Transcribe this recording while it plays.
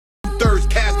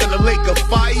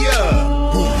fire.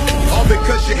 All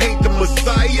because you hate the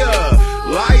Messiah.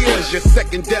 Liars, your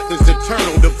second death is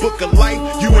eternal. The book of life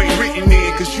you ain't written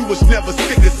in, cause you was never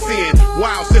sick of sin.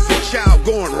 Wow, since a child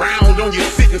going round on your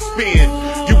sit and spin.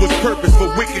 You was purpose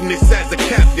for wickedness as a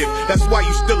captive. That's why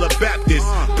you still a Baptist,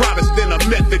 Protestant or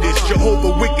Methodist,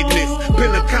 Jehovah wickedness,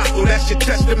 Pentecostal, that's your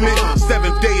testament.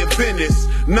 Seventh-day Adventist,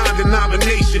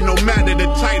 non-denomination, no matter the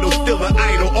title, still an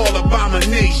idol, all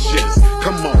abominations.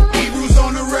 Come on. Hebrews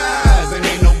on the rise, and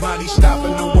ain't nobody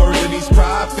stopping the words of these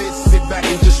prophets. Sit back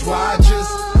and just watch us.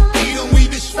 Edom we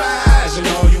despise, and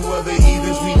all you other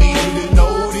heathens, we need you to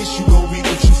know this. You gon' reap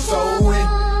what you sowing.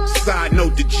 Side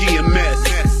note to GMS.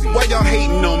 Why y'all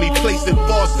hating on me, placing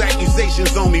false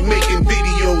accusations on me, making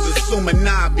videos assuming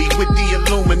I be with the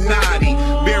Illuminati,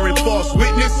 bearing false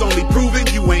witness, only proving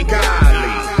you ain't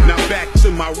godly. Now back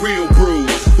to my real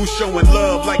brews, who showing love